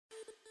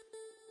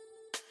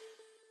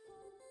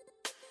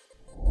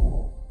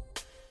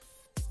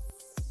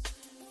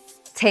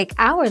Take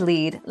our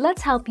lead,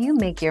 let's help you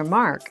make your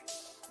mark.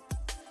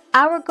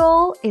 Our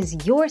goal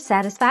is your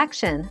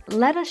satisfaction.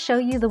 Let us show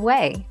you the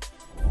way.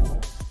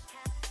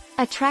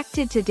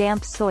 Attracted to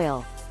damp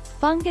soil.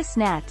 Fungus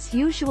gnats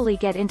usually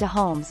get into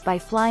homes by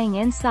flying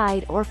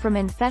inside or from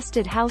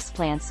infested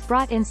houseplants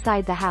brought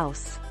inside the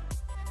house.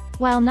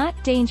 While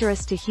not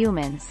dangerous to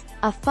humans,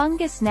 a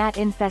fungus gnat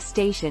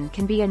infestation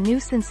can be a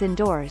nuisance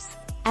indoors,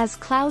 as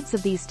clouds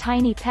of these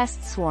tiny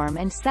pests swarm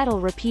and settle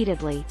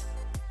repeatedly.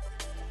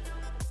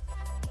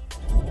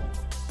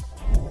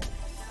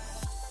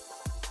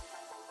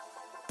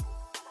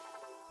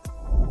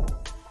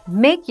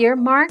 Make your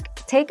mark,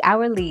 take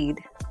our lead.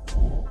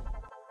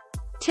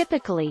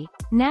 Typically,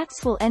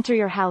 gnats will enter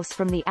your house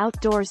from the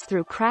outdoors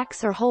through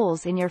cracks or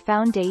holes in your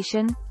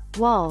foundation,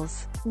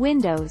 walls,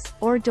 windows,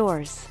 or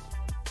doors.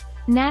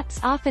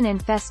 Gnats often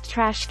infest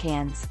trash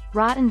cans,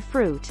 rotten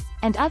fruit,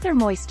 and other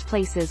moist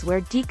places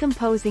where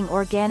decomposing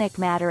organic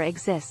matter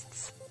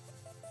exists.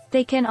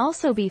 They can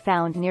also be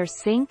found near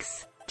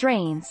sinks,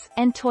 drains,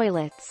 and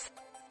toilets.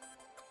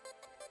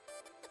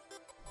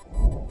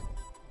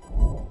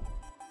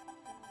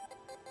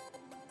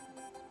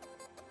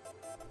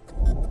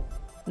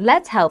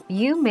 Let's help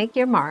you make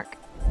your mark.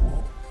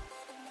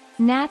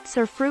 Gnats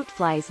or fruit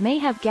flies may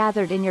have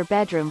gathered in your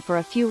bedroom for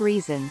a few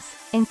reasons,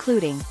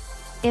 including: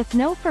 if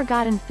no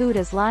forgotten food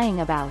is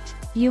lying about,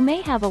 you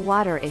may have a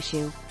water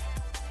issue.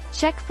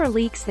 Check for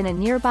leaks in a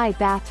nearby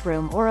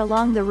bathroom or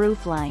along the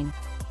roof line.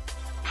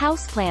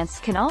 Houseplants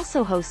can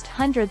also host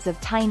hundreds of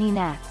tiny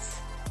gnats.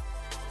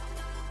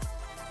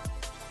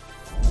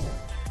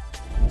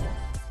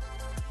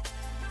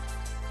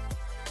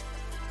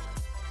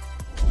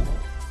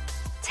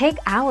 Take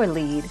our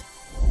lead.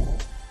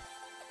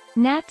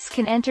 Gnats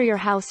can enter your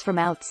house from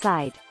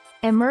outside,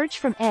 emerge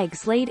from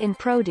eggs laid in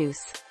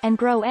produce, and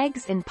grow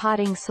eggs in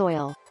potting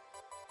soil.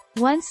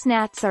 Once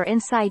gnats are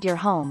inside your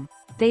home,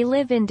 they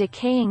live in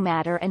decaying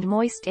matter and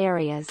moist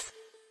areas.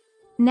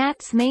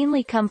 Gnats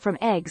mainly come from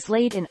eggs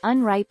laid in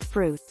unripe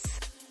fruits.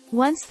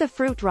 Once the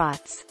fruit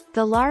rots,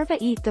 the larvae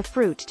eat the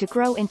fruit to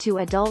grow into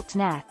adult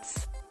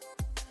gnats.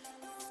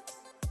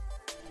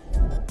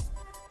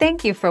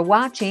 Thank you for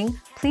watching.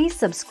 Please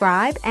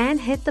subscribe and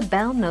hit the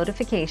bell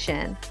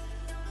notification.